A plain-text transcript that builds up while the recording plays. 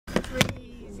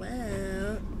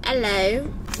Hello.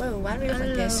 Whoa, why do we look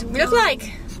like this? We look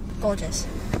like gorgeous.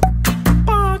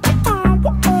 Oh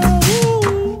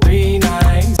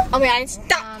my god,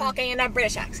 stop talking in that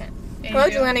British accent. Hello,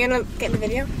 Julianna, you gonna get in the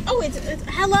video? Oh, it's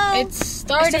hello. It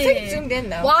started. It's still zoomed in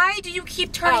though. Why do you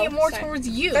keep turning it more towards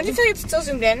you? Don't you feel like it's still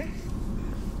zoomed in?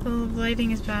 The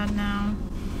lighting is bad now.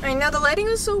 I know, the lighting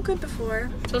was so good before.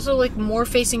 It's also like more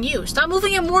facing you. Stop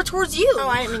moving it more towards you. Oh,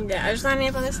 I didn't mean that. I was lining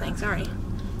up on this thing, sorry.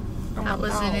 That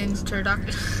was an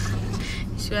introduction.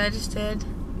 See what I just did?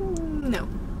 No.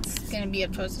 It's gonna be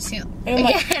up towards the ceiling. Oh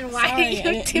my, again, why are you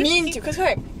doing mean to? Because look,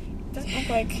 it doesn't look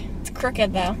like it's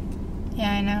crooked though.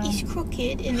 Yeah, I know. It's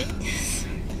crooked, innit?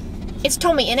 It's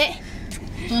Tommy, innit?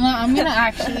 Well, no, I'm gonna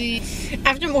actually.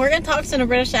 After Morgan talks in a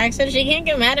British accent, she can't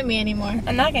get mad at me anymore.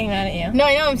 I'm not getting mad at you. No,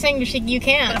 I know. I'm saying you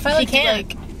can't. But if she can't.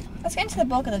 Like, let's get into the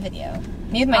bulk of the video.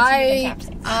 Me with my teeth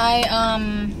and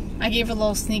chapsticks. I gave her a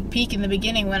little sneak peek in the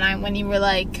beginning when you were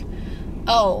like,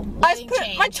 oh, I put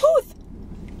my tooth.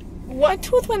 What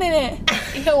tooth went in it?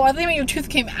 You know, I think when your tooth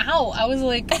came out, I was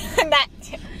like, that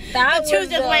the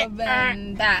tooth just went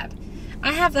that.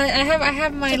 I have that. I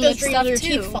have my lip stuff too.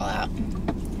 Teeth fall out.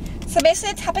 So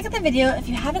basically, the topic of the video, if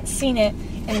you haven't seen it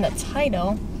in the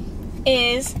title,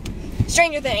 is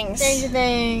Stranger Things. Stranger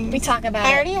Things. We talk about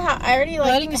I already like.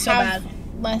 Lighting is so bad.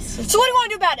 Less. So what do you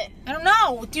want to do about it? I don't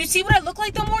know. Do you see what I look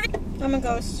like though, Morgan? I'm a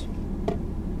ghost.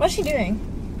 What's she doing?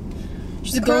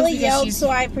 She's a ghost. Yelled,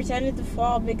 so I pretended to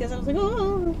fall because I was like,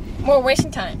 oh. We're wasting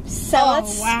time. So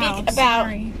let's speak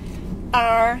about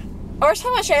our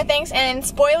talking about Stranger Things and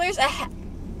spoilers ahead.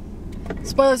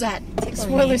 Spoilers ahead.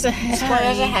 Spoilers ahead.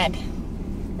 Spoilers ahead.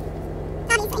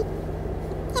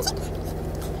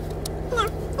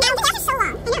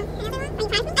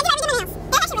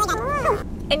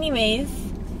 Anyways,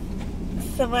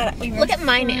 so what? Look at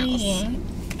my nails.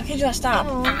 Okay, Joel, stop.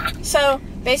 So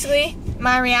basically,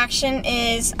 my reaction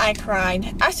is I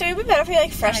cried. Actually, it would be better if we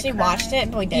like freshly watched it,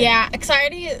 but we didn't. Yeah,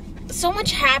 anxiety. So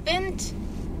much happened.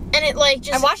 And it like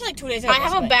just. I watched it like 2 days ago. I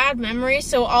have a bad memory,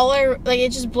 so it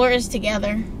just blurs together.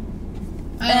 I don't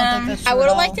think that's true. I would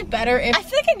have liked it better if. I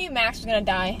feel like I knew Max was gonna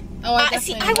die. Oh, I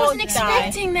wasn't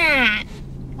expecting that.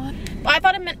 What? I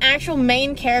thought it meant actual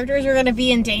main characters were gonna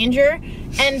be in danger,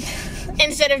 and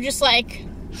instead of just like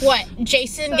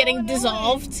Jason getting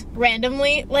dissolved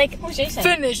randomly, like who's Jason?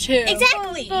 Finish him.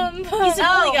 Exactly. He's a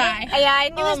bully guy. Yeah, I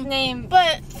knew his name.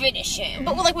 But finish him.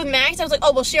 But like with Max, I was like,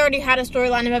 oh well, she already had a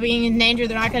storyline about being in danger.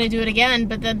 They're not gonna do it again.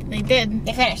 But then they did.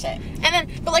 They finished it. And then,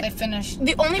 but like, they finished.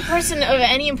 The only person of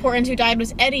any importance who died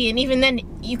was Eddie, and even then,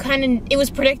 it was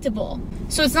predictable.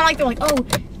 So it's not like they're like, oh,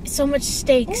 so much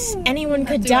stakes. Anyone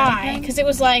could die, because it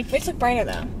was like. Let's look brighter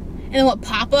though. And then what?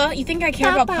 Papa? You think I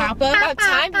care about Papa? About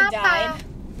time he died.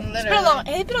 It's been long.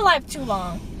 He's been alive too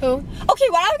long. Who? Okay,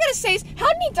 what I was gonna say is, how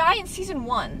did he die in season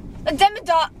 1?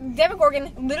 The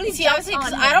Demogorgon literally jumped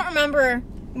on him. I don't remember.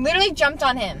 Literally jumped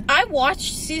on him. I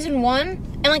watched season 1,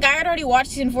 and like I had already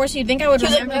watched season 4, so you'd think I would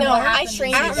remember. No, I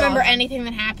don't remember anything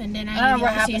that happened in any of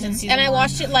the seasons. And I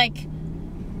watched it like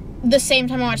the same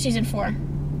time I watched season 4.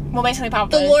 Well, basically,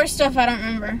 Papa. The lore stuff I don't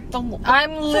remember.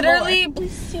 I'm literally.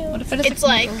 What if it's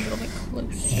like a little bit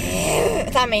close?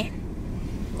 It's on me.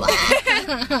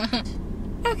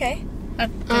 Okay.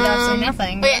 That's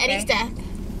nothing. Oh yeah, Eddie's death.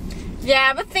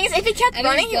 Yeah, but the thing is, if he kept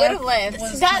running, he would have lived.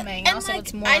 And also,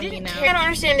 like, I don't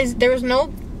understand is there was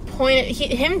no point.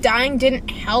 Him dying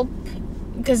didn't help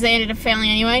because they ended up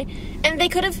failing anyway, and they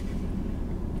could have.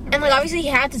 And like obviously he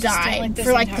had to die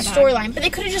for like the storyline, but they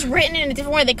could have just written it in a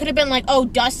different way. They could have been like, oh,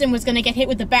 Dustin was gonna get hit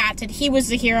with the bats, and he was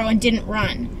the hero and didn't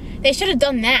run. They should have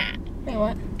done that. Wait,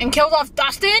 what? And killed off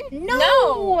Dustin?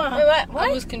 No. Wait, what? I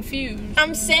was confused.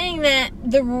 I'm saying that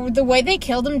the way they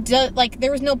killed him, like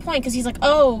there was no point because he's like,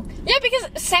 oh. Yeah, because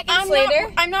seconds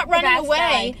later, I'm not running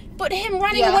away. But him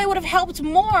running away would have helped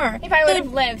more. He probably would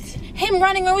have lived. Him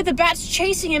running away with the bats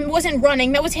chasing him wasn't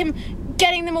running. That was him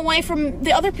getting them away from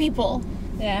the other people.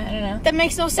 Yeah, I don't know. That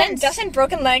makes no sense. And Dustin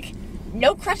broken leg,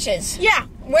 no crutches. Yeah.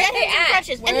 Where are they at?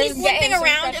 Crutches. And he's limping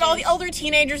around, and all the older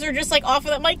teenagers are just like off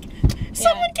of them, like,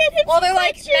 someone get him. Well, they're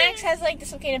like, Max has like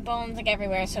dislocated bones like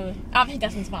everywhere, so obviously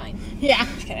Dustin's fine. Yeah.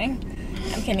 Just kidding.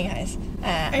 I'm kidding, guys.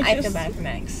 I feel bad for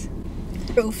Max.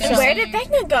 And where did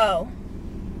Vecna go?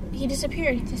 He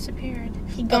disappeared.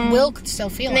 But Will could still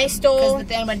feel it. They stole.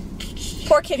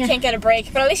 Poor kid can't get a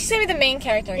break, but at least he's gonna be the main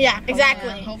character. Yeah, exactly.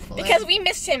 Yeah, hopefully. Because we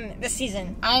missed him this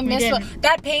season. I missed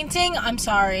that painting. I'm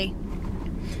sorry.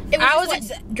 It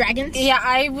was dragons. Yeah,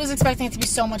 I was expecting it to be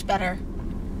so much better.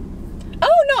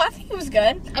 Oh no, I think it was good.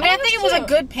 I mean, I think it was a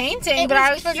good painting, but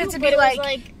I expected it to be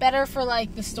like better for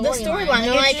like the storyline.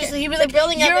 They're like, he was like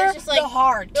building up. You're just like the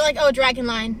heart. They're like, oh, dragon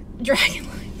line.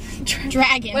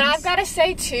 Dragons. What I've got to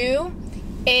say, too,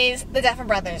 is the Duffer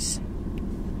Brothers.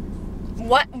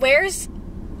 Where's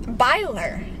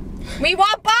Byler? We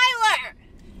want Byler!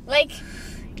 Like,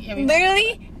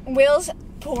 literally, Will's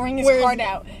pouring his heart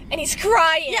out, and he's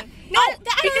crying. Yeah. No, I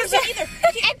don't understand either.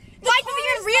 And Mike doesn't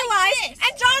even realize,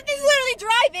 and Jonathan's literally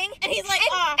driving, and he's like,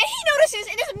 and he notices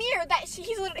in his mirror that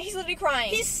he's literally crying.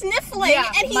 He's sniffling,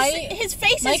 and his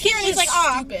face is here, and he's like,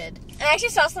 stupid. And I actually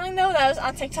saw something, though, that was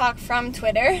on TikTok from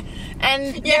Twitter,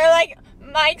 and they're like,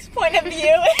 Mike's point of view, and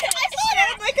she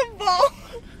had like a bowl.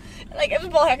 Like, it was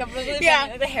a bowl haircut, but it was really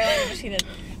funny, like the hairline was cheated.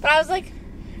 But I was like,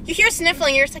 you hear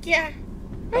sniffling, you're just like, yeah.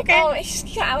 Okay. Oh, he's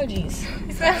got allergies.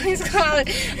 He's got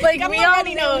allergies. Like, we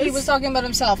already know he was talking about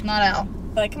himself, not Al.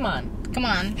 Like, come on. Come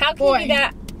on. How can you be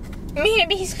that? I mean,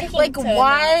 maybe he's picking like, to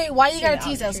why you gotta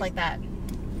tease us like that?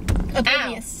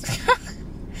 Oblivious.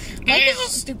 Mike is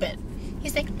just stupid.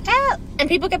 He's like, ow. And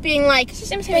people kept being like,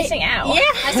 she's imitating Al. Yeah.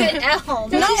 I said Al.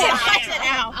 No, I said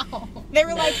Al. They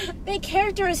were like, they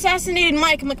character assassinated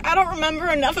Mike. I'm like, I don't remember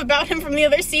enough about him from the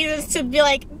other seasons to be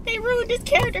like, they ruined his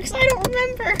character because I don't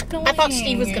remember. I thought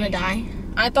Steve was gonna die.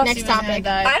 I thought Next Steve was gonna topic.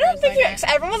 die. I don't think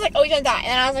everyone was like, oh, he's gonna die.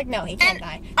 And I was like, no, he can't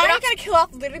die. They're not gonna kill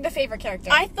off literally the favorite character.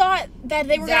 I thought that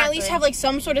they were gonna at least have like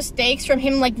some sort of stakes from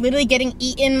him like literally getting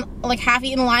eaten, like half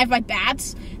eaten alive by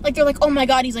bats. Like they're like, oh my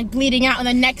god, he's like bleeding out, and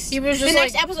the next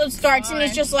episode starts and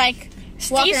he's just like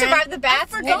Steve survived the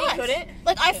bats and he couldn't.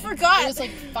 Like I forgot. It was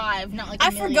like 5, not like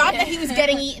I forgot that he was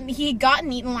getting eaten. He had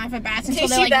gotten eaten alive by bats until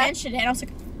they like mentioned it. And I was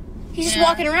like, he's just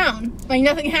walking around like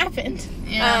nothing happened.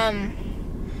 Yeah.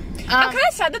 I'm kind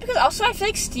of sad though because also I feel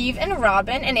like Steve and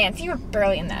Robin and Nancy were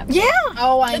barely in that. Yeah.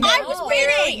 Oh, I know. I was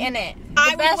waiting in it.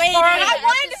 I was waiting. I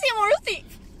wanted to see more Ruthie.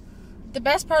 The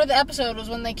best part of the episode was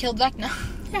when they killed Vecna.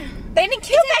 Yeah. They didn't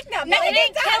kill Vecna. No, they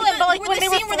didn't kill him. But like when they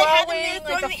were throwing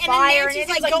like the fire, and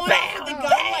Nancy's like going for the gun.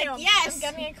 Like yes. I'm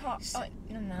getting a call. Oh,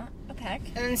 no, a peck.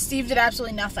 And then Steve did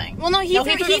absolutely nothing. Well, no, he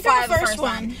threw the first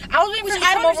one. I was waiting for him to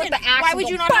come over with the axe. Why would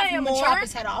you not have more? And chop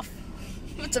his head off.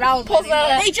 That's what I was waiting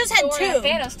for. They just had 2.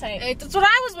 Thanos type. That's what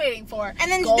I was waiting for.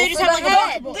 And then they just have like a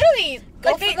multiple. Literally,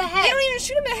 go like for the head. They don't even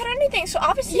shoot him in the head or anything. So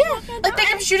obviously, like they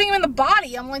kept shooting him in the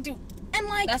body. I'm like, dude. And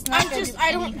like,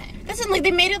 I don't. Listen, like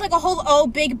they made it like a whole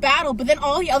big battle, but then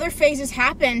all the other phases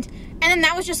happened, and then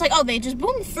that was just like, they just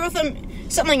boom threw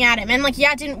something at him, and like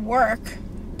it didn't work,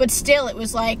 but still it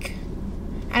was like,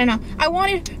 I don't know. I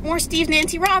wanted more Steve,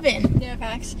 Nancy, Robin. Yeah,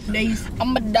 facts. Nice.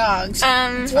 I'm a dogs.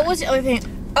 What was the other thing?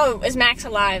 Oh, is Max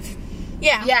alive?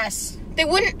 Yeah. Yes. They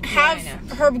wouldn't have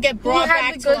her get brought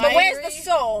back to life. But where's the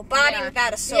soul? Body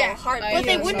without a soul. Yeah. Heart. But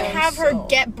they wouldn't have her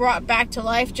get brought back to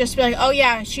life. Just be like, oh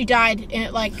yeah, she died. And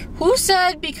it like. Who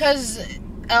said because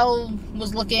Elle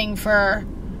was looking for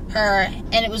her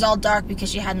and it was all dark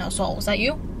because she had no soul? Was that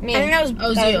you? Me. I think that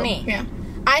was you. Me. Yeah.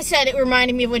 I said it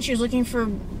reminded me of when she was looking for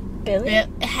Billy.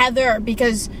 Heather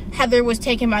because Heather was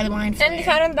taken by the mind flayer. And they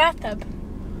found her in the bathtub.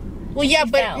 Well, yeah,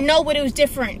 but no, but it was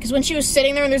different because when she was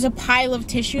sitting there and there's a pile of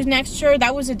tissues next to her,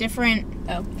 that was a different.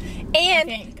 Oh,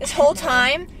 and this whole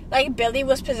time, like Billy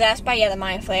was possessed by the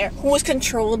mind flayer, who was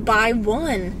controlled by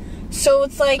one. So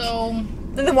it's like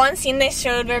the one scene they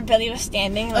showed where Billy was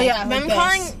standing. Like, I'm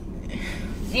calling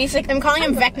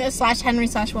him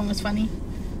Vecna/Henry/1 was funny.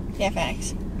 Yeah,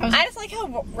 facts. I just like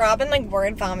how Robin like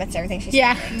word vomits everything she says.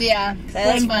 Yeah,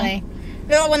 that's funny.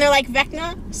 When they're like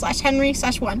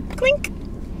Vecna/Henry/1, clink.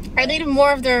 I needed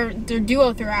more of their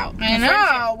duo throughout. I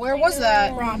know. Where was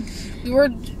that? We were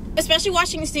especially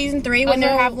watching season 3 when they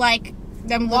have like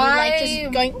them literally like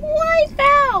just going, why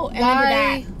Val?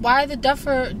 And why the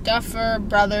Duffer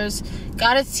brothers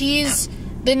gotta tease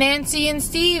the Nancy and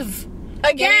Steve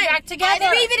again back together?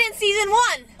 Leave it in season 1.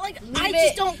 Like I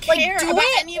just don't care do about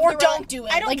it any of or don't do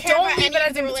it. I don't care about any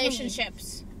of the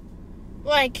relationships.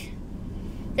 Like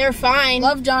they're fine.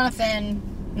 Love Jonathan,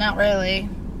 not really.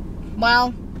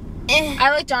 Well. I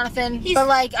like Jonathan, but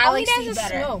like I like Steve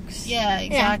better. Smokes. Yeah,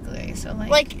 exactly. Yeah. So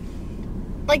like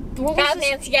what was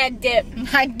Nancy got dip?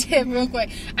 I dip real quick.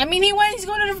 I mean, he's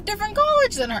going to a different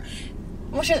college than her.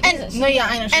 Which is I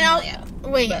know.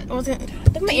 Wait, what was it?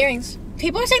 Look at my earrings.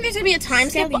 People are saying there's gonna be a time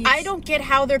skip, but I don't get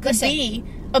how there could be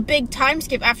a big time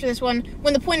skip after this one.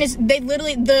 When the point is, they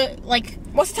literally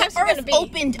what's the time skip gonna be?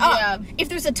 Opened up. Yeah. If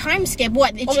there's a time skip,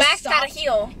 what? It just Max gotta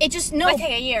heal. It just might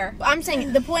take a year. I'm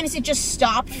saying the point is, it just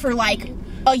stopped for like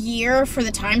a year for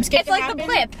the time skip. It's like the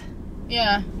blip.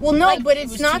 Yeah. Well, no, but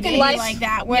it's not gonna be like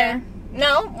that. Where?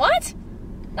 No, what?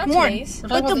 Not 2 days.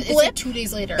 But the blip 2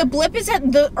 days later. The blip is that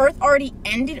the Earth already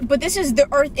ended, but this is the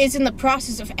Earth is in the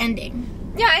process of ending.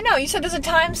 Yeah, I know. You said there's a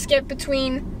time skip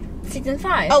between season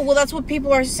 5. Oh, well, that's what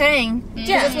people are saying.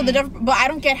 Yeah. That's what but I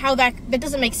don't get how that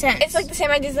doesn't make sense. It's like the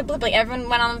same idea as the blip. Like, everyone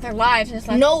went on with their lives. And it's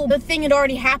like, no, the thing had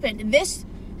already happened.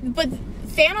 But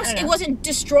Thanos, it wasn't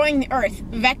destroying the Earth.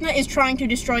 Vecna is trying to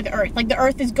destroy the Earth. Like, the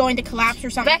Earth is going to collapse or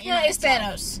something. Vecna is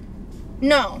Thanos.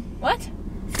 No. What?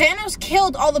 Thanos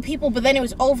killed all the people, but then it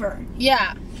was over.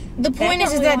 Yeah. The point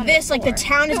is that the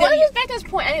town is going to... What was Vecna's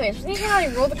point anyways? Wasn't he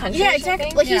going to rule the country? Yeah, exactly.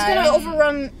 Like, he's going to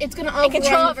overrun... It's going to overrun... And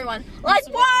control everyone. Like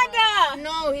Wanda!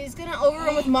 No, he's going to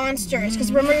overrun with monsters. Because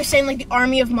remember you were saying, like, the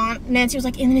army of Nancy was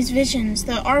like, in his visions,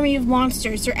 the army of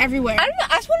monsters, they're everywhere. I don't know.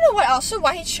 I just want to know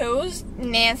why he chose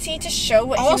Nancy to show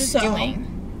what he was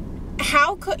doing.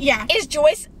 How could... Yeah. Is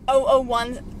Joyce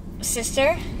 001's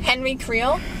sister, Henry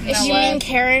Creel? Is she mean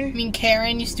Karen? You mean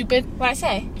Karen, you stupid? What'd I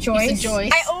say? Joyce. You said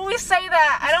Joyce. I always say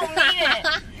that. I don't mean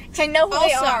it. Because I know who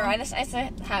they are. I just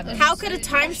have it. How could a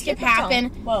time skip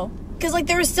happen? Whoa. Because, like,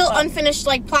 there was still unfinished,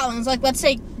 like, plot lines. Like, let's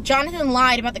say Jonathan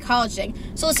lied about the college thing.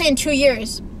 So let's say in 2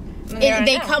 years,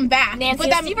 they come back.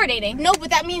 Nancy and Steve are dating. No, but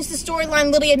that means the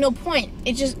storyline literally had no point.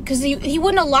 It just... Because he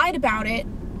wouldn't have lied about it.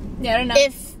 Yeah, I don't know.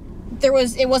 If...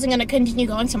 it wasn't going to continue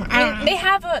going somewhere. I don't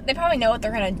know. They probably know what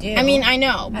they're going to do. I mean, I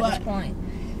know, but... At this point.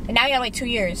 And now you gotta wait 2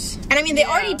 years. And I mean, they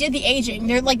already did the aging.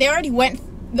 They already went...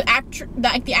 The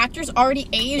actors already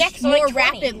aged more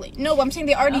rapidly. No, I'm saying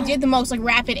they already did the most, like,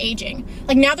 rapid aging.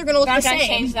 Like, now they're going to look the same. Not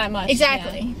change that much.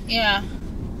 Exactly. Yeah.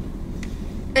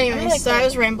 Anyways, so I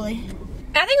was rambling.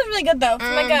 I think it was really good, though.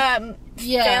 From, like, a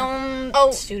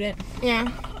film student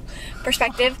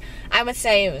perspective, I would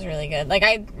say it was really good. Like,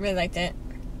 I really liked it.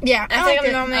 Yeah, I think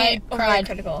I'm normally overly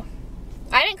critical.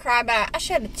 I didn't cry, but I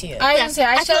shed a tear. I feel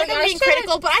like I'm being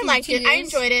critical, but I liked it. I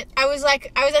enjoyed it. I was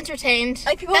entertained.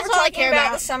 Like, people were talking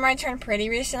about the summer I turned pretty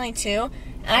recently, too.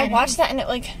 And I watched that, and it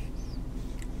was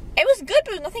good, but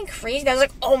it was nothing crazy. I was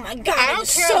like, oh my god, it was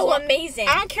so amazing.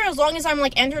 I don't care as long as I'm,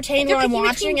 like, entertained while I'm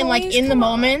watching and, like, in the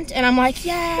moment. And I'm like,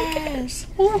 yes.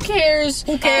 Who cares?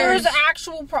 Who cares? There's an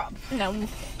actual problem. No.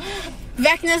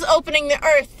 Vecna's opening the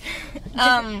Earth.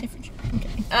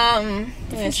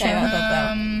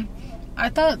 I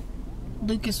thought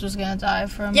Lucas was gonna die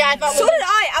from... Yeah, I thought... So did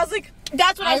I. I was like...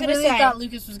 That's what I was gonna say. I really thought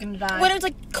Lucas was gonna die. When it was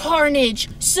like, carnage.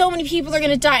 So many people are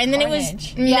gonna die. And then it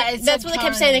was... Yeah, that's what they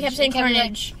kept saying. They kept saying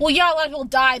carnage. Well, yeah, a lot of people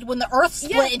died when the Earth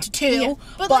split into two. Yeah.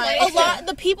 But a lot...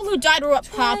 The people who died were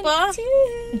Papa,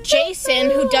 Jason,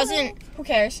 who doesn't... Who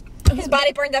cares? His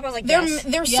body burned up. I was like,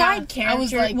 they're side characters. I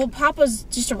was like... Well, Papa's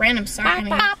just a random side.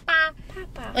 Papa.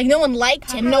 Like, no one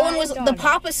liked him. No one was... The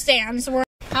Papa stands were...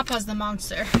 Papa's the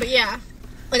monster. But yeah.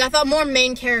 Like, I thought more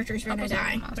main characters were gonna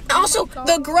die. Also,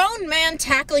 the grown man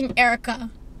tackling Erica.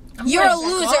 Oh, you're a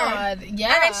loser. God.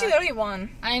 Yeah. And then she literally won.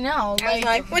 I know. I was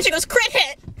like, when she goes, crit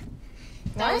hit!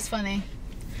 That was funny.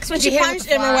 So when she punched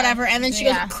him or whatever, and then she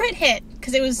goes, crit hit.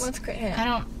 Because it was... What's crit hit? I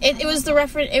don't... It was the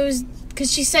reference... It was...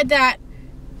 Because she said that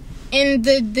in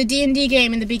the D&D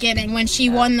game in the beginning, when she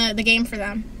won the game for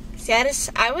them. See,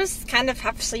 I was kind of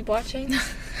half asleep watching.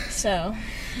 So...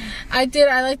 I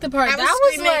liked the part. That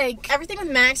was like... Everything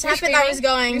with Max happened, I was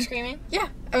going... You were screaming? Yeah.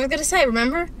 I was going to say,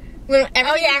 remember? When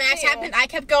everything with Max happened, I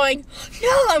kept going,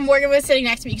 no! And Morgan was sitting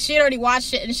next to me, because she had already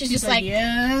watched it, and she's just like...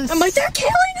 Yes. I'm like, they're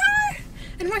killing her!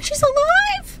 And I'm like, she's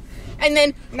alive! And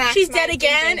then she's dead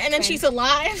again, and then she's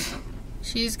alive.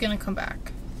 She's gonna come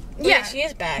back. Yeah, she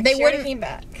is back. She wouldn't came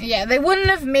back. Yeah, they wouldn't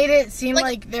have made it seem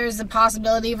like there's a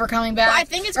possibility of her coming back. Well, I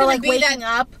think it's gonna be waking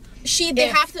up. She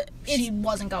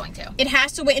wasn't going to. It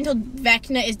has to wait until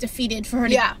Vecna is defeated for her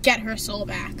to get her soul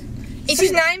back.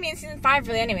 She's not even in season 5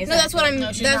 really anyways. No, that's what I'm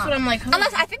like.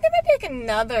 Unless I think there might be like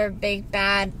another big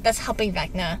bad that's helping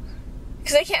Vecna.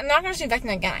 Because I'm not gonna see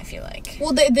Vecna again, I feel like.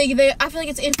 Well I feel like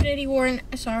it's Infinity War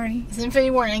it's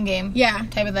Infinity War Endgame. Yeah.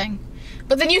 Type of thing.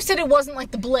 But then you said it wasn't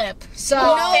like the blip. So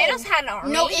Thanos had an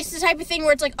army. No, it's the type of thing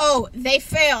where it's like, oh, they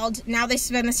failed. Now they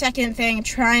spend the second thing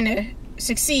trying to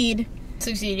succeed.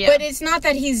 Yeah. But it's not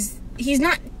that he's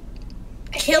not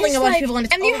killing a bunch of people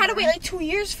and you had to wait like 2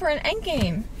 years for an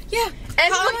Endgame. Yeah.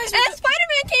 And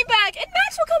Spider-Man came back, and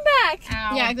Max will come back.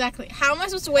 Ow. Yeah, exactly. How am I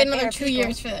supposed to wait another 2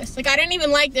 years for this? Like, I didn't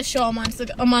even like this show a month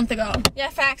ago. Yeah,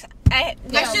 facts. I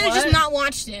should have just not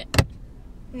watched it.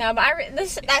 No, but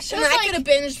that show's I could have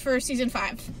binged for season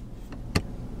 5.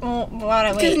 Well, why'd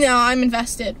I wait? No, I'm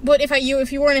invested. But if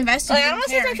you weren't invested, I don't want to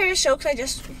say it's my favorite show because I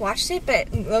just watched it,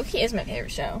 but Loki is my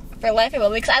favorite show. For life, it will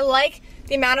be because I like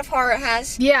the amount of horror it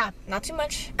has. Yeah. Not too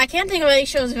much. I can't think of any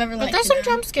shows I've ever liked. But there's some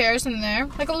jump scares in there.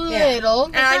 Like a little.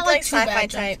 And I like sci-fi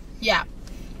type. Yeah.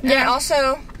 Yeah. And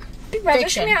also, Big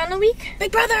Brother's coming out in a week.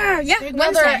 Big Brother, yeah. Big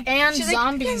Brother Wednesday. and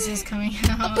Zombies is coming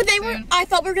out. But I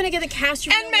thought we were gonna get the cast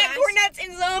reveal. And Matt Cornett's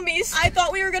in Zombies. I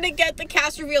thought we were gonna get the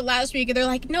cast reveal last week, and they're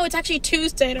like, no, it's actually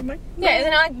Tuesday. And I'm like, no. Yeah,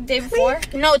 isn't it like the day before?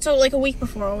 No, it's like a week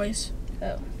before always.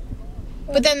 Oh.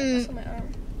 But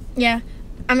then, yeah,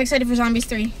 I'm excited for Zombies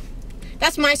 3.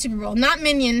 That's my Super Bowl, not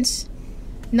Minions,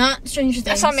 not Stranger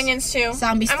Things. I saw Minions too.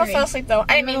 Zombies 3. I'm gonna fall asleep though.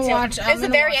 I didn't mean to. It's the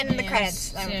very end of the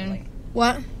Minions credits. soon.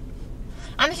 What?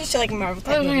 I'm just used to like Marvel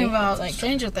I type was movie. talking about Like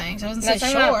Stranger Things. I wasn't That's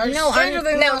saying not- short. no,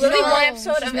 literally one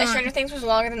episode she's of not. Stranger Things was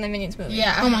longer than the Minions movie.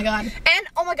 Yeah. Oh my god. And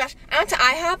oh my gosh, I went to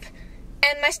IHOP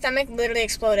and my stomach literally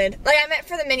exploded. Like I meant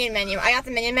for the Minion menu. I got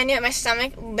the Minion menu and my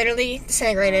stomach literally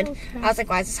disintegrated. Okay. I was like,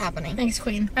 why is this happening? Thanks,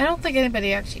 Queen. I don't think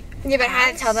anybody actually. Yeah, but I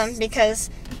had to tell them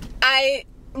because I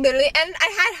literally, and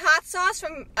I had hot sauce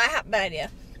from IHOP. Bad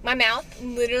idea. My mouth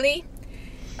literally,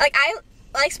 like I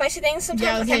like spicy things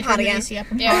sometimes. Yeah, I'm hot again. Yeah.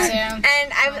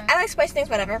 And I like spicy things,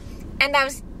 whatever. And I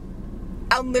was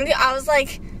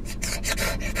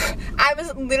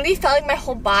literally felt like my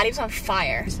whole body was on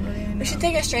fire. We should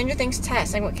take a Stranger Things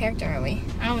test. Like, what character are we?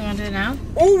 Oh, we want to do it now?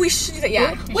 Oh, we should do that.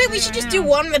 Yeah. Wait, we should just do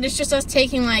one that is just us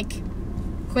taking like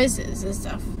quizzes and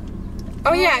stuff.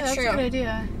 Oh yeah, that's true. a good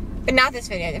idea. But not this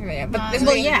video, different video. But this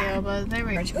well, video. yeah. But there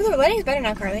we go. Ooh, the lighting's better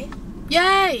now, Carly.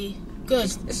 Yay! Good.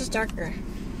 This is darker.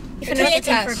 You It's can a take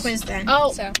for a test. quiz then.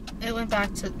 Oh, So, it went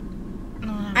back to.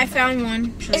 No, I found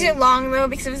one. is it long though?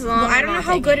 Because if it's long, Well, I don't know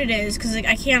how good it is because like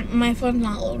I can't. My phone's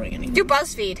not loading anymore. Do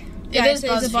BuzzFeed. Yeah, It is a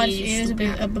BuzzFeed, It is a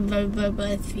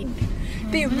BuzzFeed.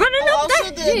 Be running up Also,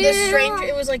 that the hill. Stranger.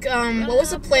 It was like what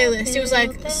was the playlist? It was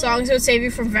like songs that would save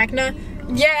you from Vecna.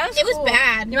 Yeah, It was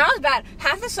bad. No, that was bad.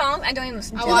 Half the songs I don't even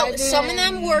listen to. Although some of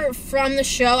them were from the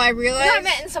show, I realized. No, I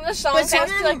meant in some of the songs But some I of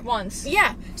listened to them- like once.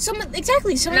 Yeah, some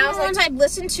exactly. Some And I of the was ones I'd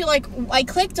listened to, like I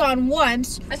clicked on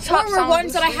once, It's top or were songs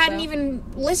ones that I of the hadn't show. even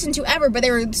listened to ever, but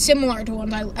they were similar to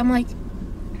ones I'm like,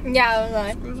 Yeah, I was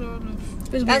like, it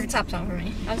was that's weird. the top song for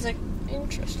me. I was like,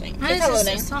 interesting. Mine It's is not just-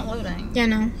 loading. It's not loading. Yeah,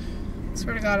 no. I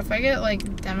swear to God, if I get like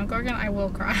Demogorgon, I will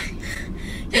cry.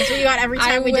 That's what you got every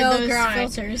time we did will those cry.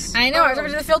 filters. I know. Every time I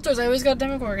did the filters, I always got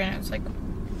Demogorgon. It's like,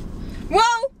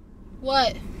 Whoa!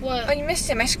 what? Oh, you missed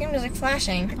it. My screen was like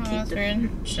flashing. Oh, that's weird.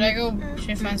 Should I go?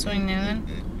 Should I find something new then?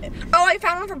 Oh, I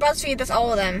found one for BuzzFeed. That's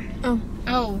all of them.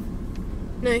 Oh,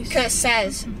 Nice. Because it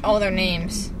says all their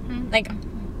names. Hmm. Like,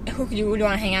 who would you want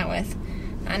to hang out with?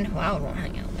 And who I would want to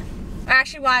hang out with.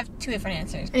 Actually, well, I have two different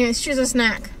answers. Anyways, choose a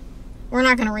snack. We're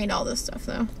not gonna read all this stuff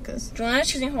though, because Julianna's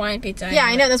choosing Hawaiian pizza. yeah,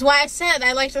 I know. That's why I said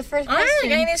I liked the first I don't question.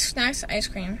 like any of these snacks, ice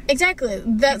cream. Exactly.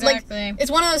 That exactly. like it's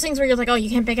one of those things where you're like, oh, you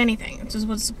can't pick anything. It's just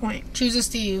what's the point? Choose a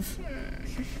Steve.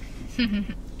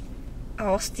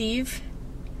 Oh, Steve.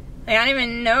 I don't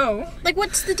even know. Like,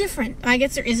 what's the difference? I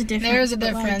guess there is a difference. There is a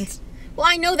but, like- difference. well,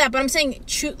 I know that, but I'm saying,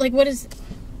 like, what is?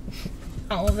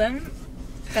 All of them.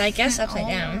 But I guess upside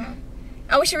down.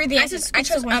 Oh, we should read the I answers. said I Scoops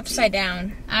chose Ahoy, upside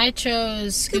down. I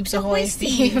chose Scoops Ahoy, Ahoy,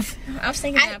 Steve. I was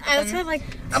thinking that. I But, said like.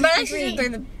 but I like season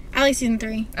season 3. I like season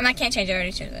 3. And I can't change it. I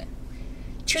already chose it.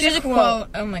 Choose a quote.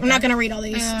 Oh my god. I'm not gonna read all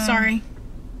these. Yeah. Sorry.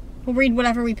 We'll read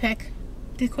whatever we pick.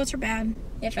 The quotes are bad.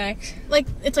 Yeah, facts. Like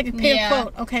it's like a pick Yeah. a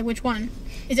quote. Okay, which one?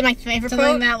 Is it my favorite Something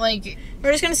quote? that like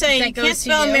We're just gonna say that you goes can't to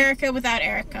spell you. America without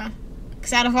Erica.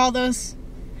 Because out of all those,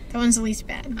 that one's the least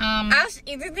bad. I was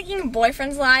either thinking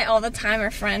boyfriends lie all the time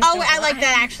or friends. Oh, don't I like lie.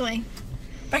 that actually.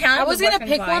 But I I was gonna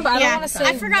pick one, but I don't want to say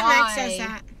I forgot why. Max says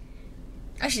that.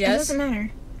 Oh, she It does. doesn't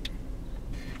matter.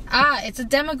 It's a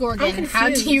Demogorgon. I'm How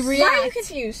do confused. you Why are react? you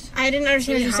confused? I didn't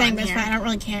understand what you were Hot saying, in but it's here. fine. I don't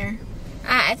really care.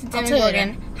 It's a I'll tell you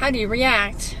Demogorgon. How do you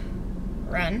react?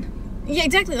 Run. Yeah,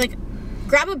 exactly. Like,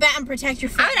 grab a bat and protect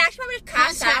your I friend. would actually probably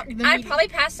pass out. Contact the I'd media. probably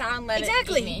pass out and let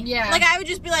Exactly. it eat me. Yeah. Like, I would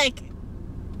just be like,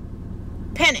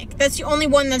 panic. That's the only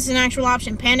one that's an actual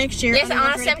option. Panic, cheer. Yes, other one's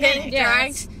honestly, ready I'm to getting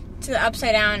panic. dragged to the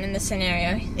upside down in this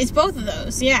scenario. It's both of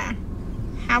those, yeah.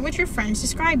 How would your friends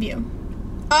describe you?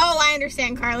 Oh, I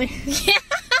understand, Carly. Yeah.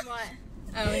 What?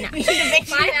 Oh, no.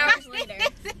 5 hours later.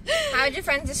 How would your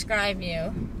friends describe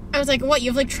you? I was like, what?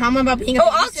 You have like trauma about being a Oh,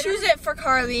 I'll babysitter? choose it for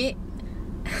Carly.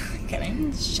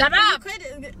 Kidding. Shut You up.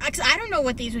 could, 'cause I don't know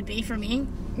what these would be for me.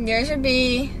 Yours would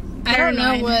be I don't know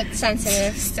Paranoid. what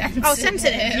sensitive. Oh,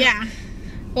 sensitive, yeah.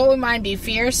 What would mine be?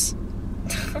 Fierce?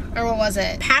 Or what was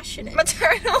it? Passionate.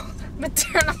 Maternal.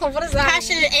 Maternal. What is that?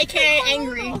 Passionate, aka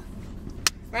angry.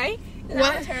 Right? Is that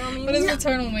What? maternal means? What does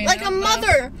maternal mean? Like I a don't know.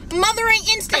 mother. Mothering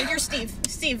instinct. You're Steve.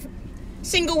 Steve.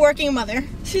 Single working mother.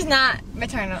 She's not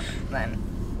maternal then.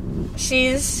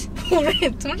 She's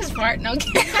Someone just fart. No.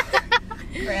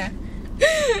 yeah.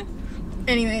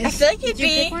 Anyways. I feel like you'd Did you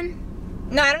be pick one?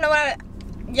 No, I don't know what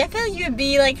yeah, I feel like you would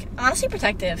be like honestly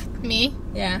protective. Me?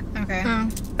 Yeah. Okay. Oh.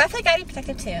 But I feel like I'd be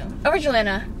protective too. Over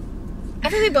Julianna. I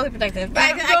think we'd both be protective. But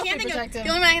I can't think of the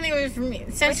only one I can think of is for me.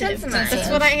 Sensitive. That's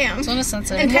what I am. So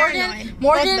sensitive. And paranoid.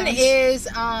 Morgan is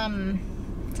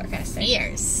sarcastic.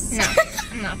 Fierce. No,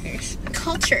 I'm not fierce.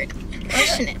 Cultured,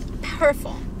 passionate,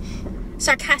 powerful,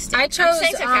 sarcastic. I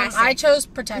chose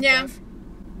protective. Yeah.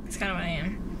 That's kind of what I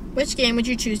am. Which game would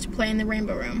you choose to play in the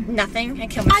Rainbow Room? Nothing. I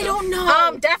kill myself. I don't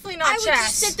know. Definitely not chess. I would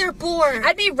just sit there bored.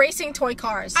 I'd be racing toy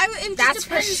cars. That's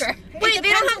for sure. Wait,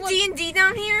 they don't have D&D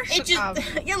down here? It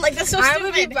just yeah, like that's so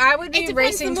stupid. I would be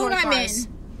racing toy cars.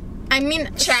 I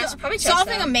mean, chess. Probably chess.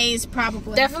 Solving a maze,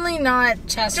 probably. Definitely not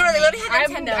chess. Jordan, they already have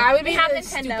Nintendo. I would be have the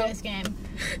Nintendo. stupidest game.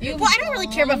 Well, I don't really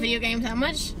care about video games that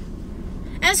much.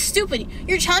 That's stupid.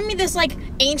 You're telling me this, like,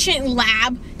 ancient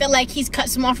lab that, like, he's cut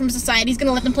some off from society. He's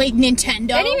gonna let them play Nintendo.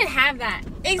 They didn't even have that.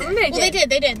 Well, they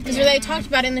did. Because they talked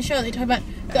about it in the show. They talked about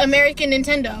the American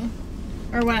Nintendo.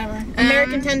 Or whatever.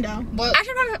 American Nintendo.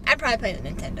 I'd probably play the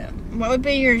Nintendo. What would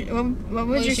be your, what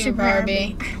would your superpower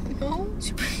be? I don't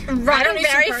know. Run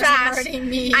very fast.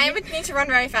 I would need to run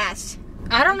very fast.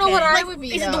 I don't know what I would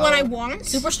be, Is it the one I want?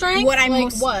 Super strength? What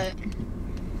what?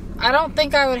 I don't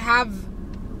think I would have...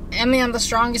 I mean, I'm the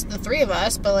strongest of the three of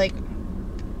us, but like...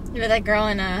 You're that girl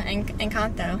in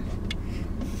Encanto.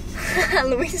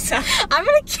 Luisa. I'm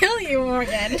gonna kill you,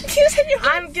 Morgan.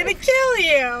 I'm gonna kill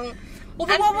you. Well,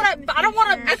 then what would I don't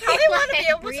want to... I probably want to be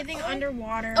able to... Breathing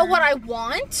underwater. Oh, what I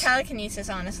want? Telekinesis,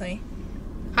 honestly.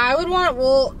 I would want...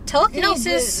 Well,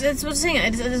 telekinesis... No, that's what I'm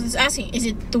saying. It's asking, is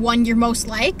it the one you're most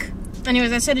like?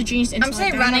 Anyways, I said a genius intellect. I'm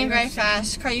saying running very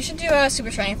fast. Carl, you should do a super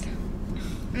strength.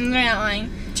 They're not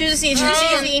lying. Choose a season.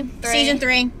 Season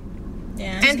 3.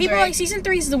 Yeah. And people are like, season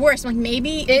 3 is the worst. Like,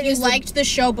 maybe if you liked the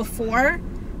show before,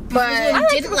 but I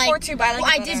didn't like too, but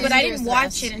I did, but I didn't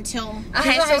watch it until a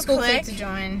high school clique to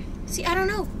join. See, I don't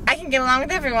know. I can get along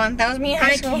with everyone. That was me in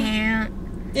high school. I can't.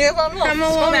 You're a lone wolf. I'm a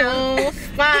lone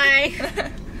wolf. Bye.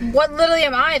 What literally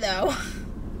am I, though?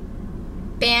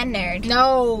 Band nerd.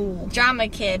 No. Drama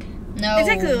kid. No.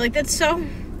 Exactly. Like, that's so...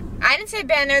 I didn't say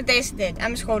band nerd. They did.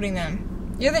 I'm just quoting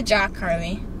them. You're the jock,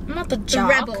 Carly. I'm not the jock.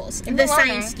 The rebels. The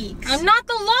science geeks. I'm not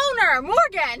the loner.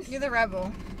 Morgan. You're the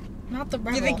rebel. Not the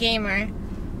rebel. You're the gamer.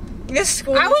 You're the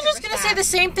school. I was just going to say the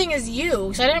same thing as you.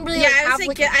 Because I didn't really I was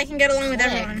like, I can get along with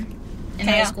everyone. In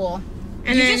high school.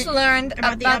 And you just learned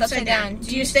about the upside down.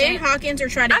 Do you stay in Hawkins or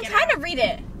try to get out? I'm trying to read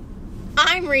it.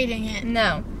 I'm reading it.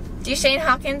 No. Do you stay in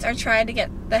Hawkins or try to get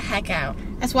the heck out?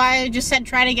 That's why I just said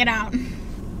try to get out.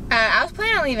 I was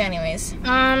planning on leaving anyways.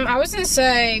 I was going to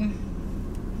say...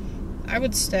 I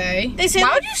would stay. They said,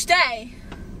 why would you stay?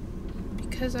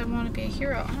 Because I want to be a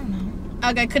hero. I don't know.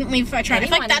 Okay, I couldn't leave if I tried. I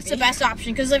feel like that's the best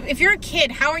option. Because if you're a kid,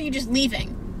 how are you just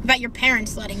leaving without your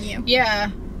parents letting you?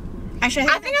 Yeah. Actually,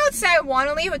 I think I would say I want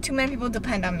to leave, but too many people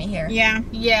depend on me here. Yeah.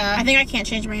 Yeah. I think I can't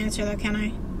change my answer, though, can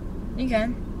I? You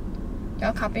can.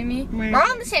 Y'all copy me? We're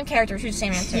all the same character. Choose the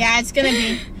same answer. Yeah, it's going to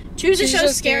be... Choose the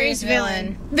show's scariest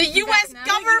villain. The U.S.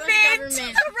 government.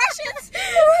 The Russians.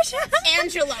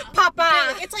 Angela.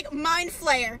 Papa. It's like Mind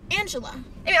Flayer. Angela.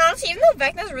 I mean, honestly, even though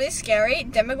Vecna's really scary,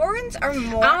 Demogorgons are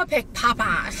more... I'm gonna pick Papa.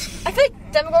 I feel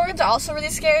like Demogorgons are also really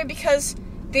scary because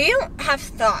they don't have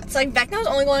thoughts. Like, Vecna was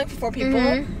only going for 4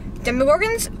 people.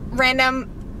 Demogorgons, random,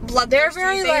 blood. They're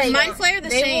very, like... Mind Flayer, the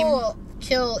same. They will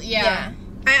kill... Yeah.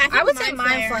 I would say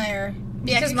Mind Flayer.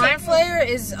 Because Mind Flayer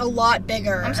is a lot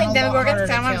bigger. I'm saying Demogorgons because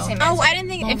I want the same answer. Oh, I didn't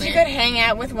think... If you could hang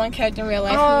out with one character in real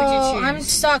life, who would you choose? I'm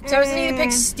stuck. So I was going to either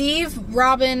pick Steve,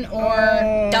 Robin,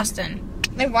 or Dustin.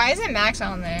 Like, why isn't Max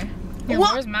on there? Yeah,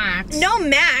 where's Max? No,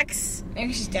 Max.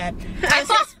 Maybe she's dead. I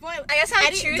guess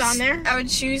I would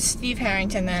choose Steve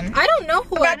Harrington then. I don't know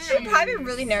who I would. I'd probably be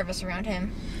really nervous around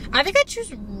him. I think I'd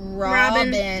choose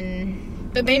Robin.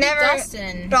 But maybe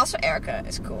Dustin. But also Erica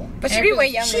is cool. But she'd be way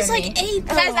younger She's than like me. 8.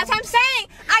 That's what I'm saying.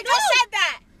 I just said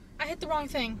that. I hit the wrong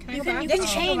thing. Can I go back? You can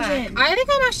change it. I think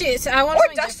I'm actually... I want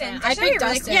or Dustin. I picked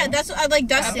Dustin. Yeah, that's I like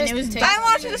Dustin. It was. I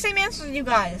want to do the same answer as you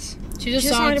guys. You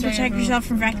just wanted to protect yourself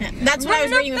from Vecna. That's what I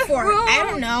was reading before. I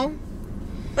don't know.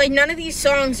 Like, none of these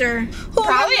songs are...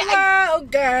 Probably,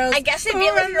 girls. I guess it'd be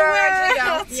Olivia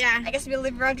Rodrigo. Yeah. I guess it'd be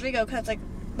Olivia Rodrigo because it's like...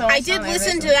 I did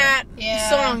listen to that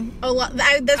song a lot.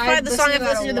 That's probably the song I've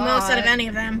listened to the most out of any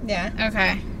of them. Yeah.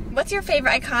 Okay. What's your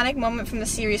favorite iconic moment from the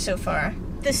series so far?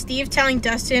 The Steve telling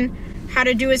Dustin how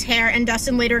to do his hair and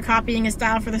Dustin later copying his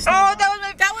style for the song. Oh, that was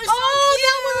so cute. That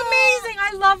was amazing.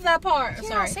 I love that part. You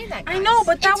can't say that, guys. I know,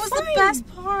 but that was the best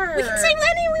part. We can say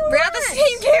Lenny. We're not the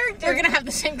same character. We're gonna have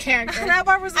the same character. That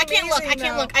part was amazing. I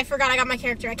can't look. I forgot I got my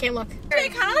character. I can't look. I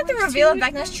kind of like the reveal of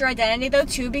Vecna's true identity though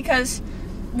too because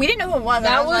we didn't know who it was.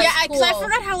 That was because I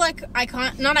forgot how like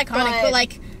not iconic, but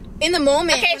like in the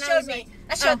moment. Okay, it showed me.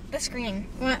 Let's show the screen.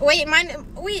 Wait, mine.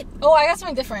 Wait. Oh, I got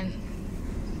something different.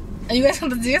 Are you guys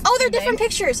going to do this? Oh, they're different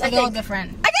pictures. They're all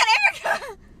different. I got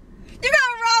Erica. You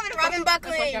got Robin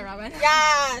Buckley. I got Robin.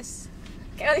 Yes.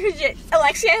 Okay, who's it?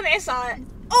 Alexia, I think I saw it.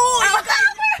 Oh,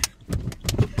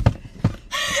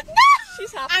 No!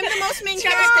 She's Hopper. I'm the most main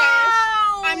character.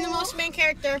 No! I'm the most main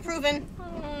character. Proven.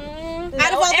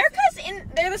 Out of all Erica's in.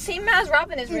 They're the same as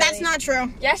Robin is. Really. That's not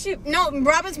true. Yes, No,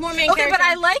 Robin's more main character. Okay, but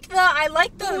I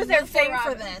like the Who's there thing for for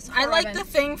Robin? this. For I like Robin. the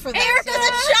thing for this. Erica's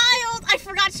a child. I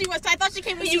forgot she was. I thought she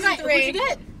came from season 3. What'd you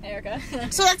get? Erica.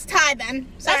 So that's tied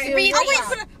then. Sorry. Oh wait,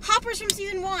 but Hopper's from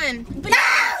season 1. But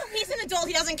he's an adult.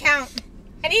 He doesn't count.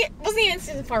 And he wasn't even in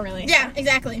season 4, really. Yeah,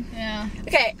 exactly. Yeah.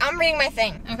 Okay, I'm reading my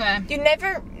thing. Okay. You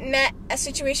never met a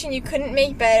situation you couldn't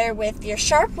make better with your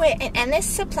sharp wit and endless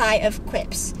supply of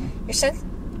quips. Your sense...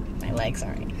 My legs,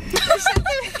 sorry.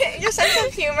 Your sense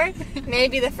of humor may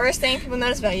be the first thing people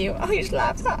notice about you. Oh, you just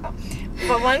laughed. Oh.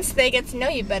 But once they get to know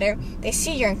you better, they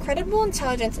see your incredible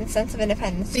intelligence and sense of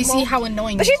independence. They see how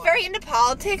annoying But you she's very into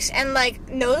politics and, like,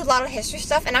 knows a lot of history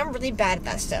stuff, and I'm really bad at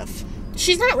that stuff.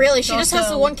 She's not really. She just has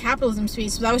Also- the one capitalism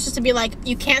speech. So that was just to be like,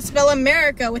 you can't spell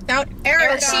America without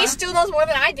Erica. She still knows more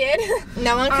than I did.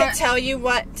 No one could tell you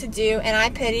what to do, and I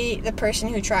pity the person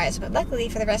who tries. But luckily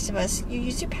for the rest of us, you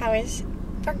use your powers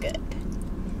for good.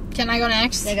 Can I go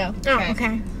next? There you go. Oh,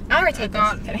 okay. I already take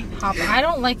this. Kidding. Hopper. I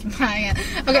don't like my...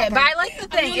 Okay, but I like the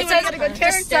thing. It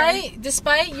says,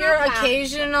 despite your Papa.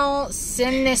 occasional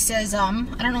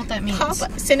cynicism... I don't know what that means. Hopper.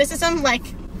 Cynicism, like...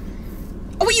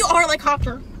 Oh, you are like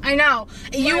Hopper. I know.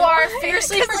 You are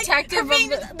fiercely protective like,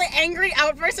 being of the angry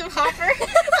outburst of Hopper.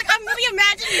 Like, I'm really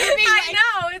imagining you being I like...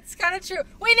 know, it's kind of true.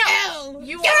 Wait, no. Ew.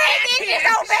 You Get are... it,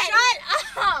 Shut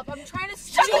up. I'm trying to...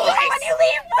 Shut the door when you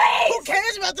leave, please! Who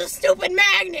cares about the stupid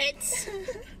magnets?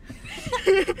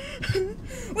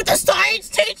 With the science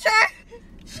teacher?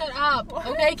 Shut up.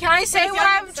 Okay, can I say what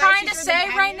I'm trying to say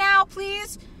right now,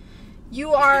 please?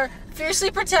 You are fiercely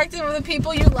protective of the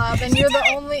people you love, and you're the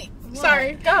only...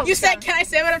 Sorry. Go. You said, can I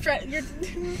say what I'm trying...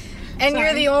 And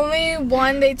you're the only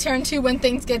one they turn to when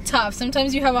things get tough.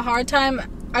 Sometimes you have a hard time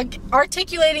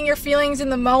articulating your feelings in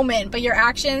the moment, but your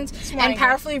actions and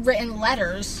powerfully written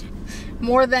letters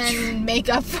more than make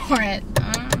up for it.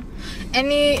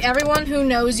 Everyone who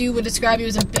knows you would describe you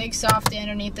as a big softy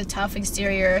underneath the tough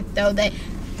exterior, though they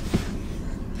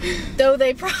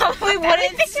probably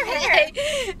wouldn't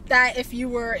say that if you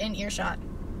were in earshot.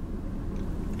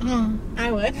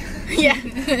 I would. Yeah.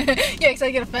 Yeah, because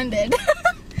I get offended.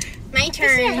 My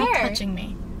turn. Your You're hair. touching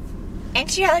me. And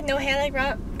she had like no hair like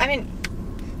Rob. I mean,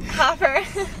 Hopper.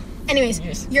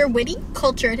 Anyways, you're witty,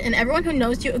 cultured, and everyone who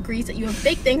knows you agrees that you have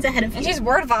big things ahead of you. And she's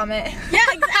word vomit. Yeah,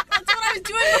 exactly. That's what I was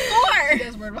doing before. You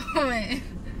guys were vomit.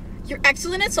 You're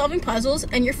excellent at solving puzzles,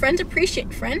 and your friends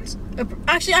appreciate friends.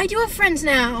 Actually, I do have friends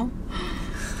now.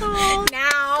 Oh,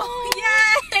 now.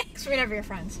 Yay! Because we're never your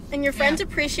friends. And your friends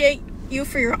appreciate you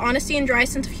for your honesty and dry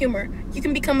sense of humor. You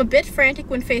can become a bit frantic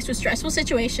when faced with stressful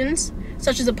situations,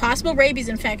 such as a possible rabies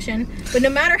infection, but no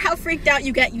matter how freaked out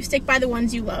you get, you stick by the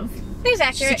ones you love. It's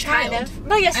accurate, She's a child. kind of.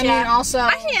 But yes, I mean, also...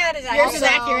 Actually, yeah, it is accurate. Yours is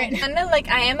accurate. Kind of like,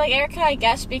 I am like Erica, I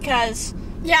guess, because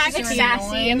Yeah, I she's can like see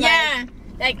sassy and Yeah,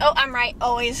 like, oh, I'm right,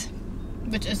 always.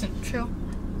 Which isn't true.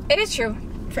 It is true.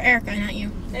 for Erica, not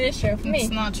you. It is true for me. It's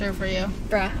not true for you.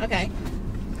 Bruh, okay.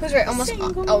 Who's right? Almost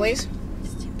Single. always.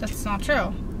 That's not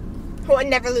true. Who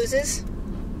never loses?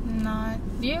 Not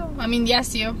you. I mean,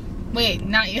 yes, you. Wait,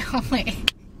 not you.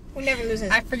 Wait. Who never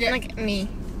loses? I forget. Like me.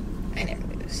 I never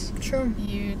lose. True.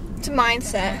 You It's a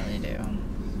mindset. definitely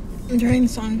do. During the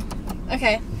song.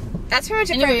 Okay. That's pretty much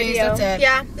it for our Anyways, video. that's it.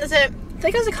 Yeah, that's it. I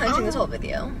think I was clenching this whole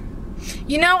video.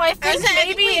 You know, I think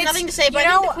maybe it's it's nothing to say, but you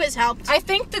I know, think the quiz helped. I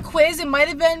think the quiz, it might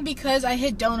have been because I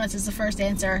hit donuts as the first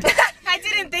answer. I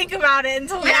didn't think about it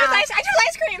until I chose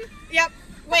ice cream. Yep.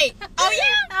 Wait. Oh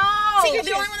yeah. No. See,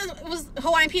 the only one that was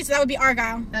Hawaiian pizza. That would be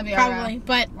Argyle. That'd be probably,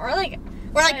 but Or like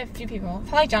a few people.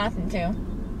 Probably Jonathan too.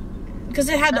 because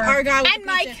it had the Argyle with And the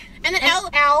Mike. pizza. And then And Elle.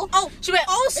 Elle. Oh, She went,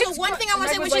 also, "It's one thing I want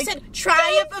to say Mike was was she like, said,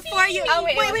 try it before you. Oh,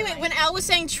 wait, wait. When Elle was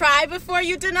saying try before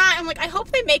you deny, I'm like, I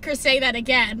hope they make her say that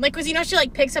again. Like, because you know she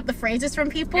like picks up the phrases from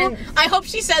people. And- I hope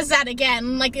she says that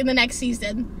again, like in the next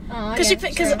season. Oh,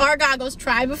 Because Argyle goes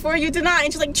try before you deny,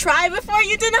 and she's like try before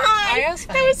you deny. Argyle's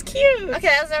That funny. was cute. Okay,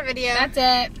 that was our video. That's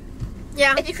it.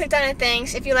 Yeah. If you clicked on it,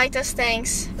 thanks. If you liked us,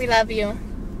 thanks. We love you.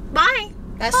 Bye.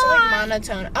 That's so, like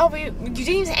monotone. Oh, you didn't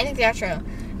even say anything to the outro.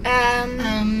 I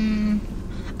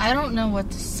don't know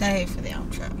what to say for the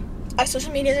outro. Our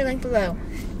social medias are linked below.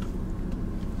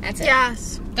 That's it.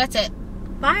 Yes. That's it.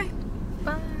 Bye.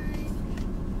 Bye.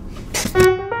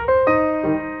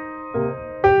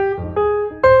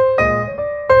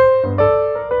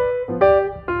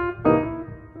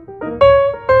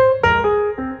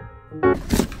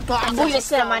 I'm going to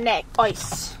sit on my neck.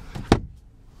 Ice.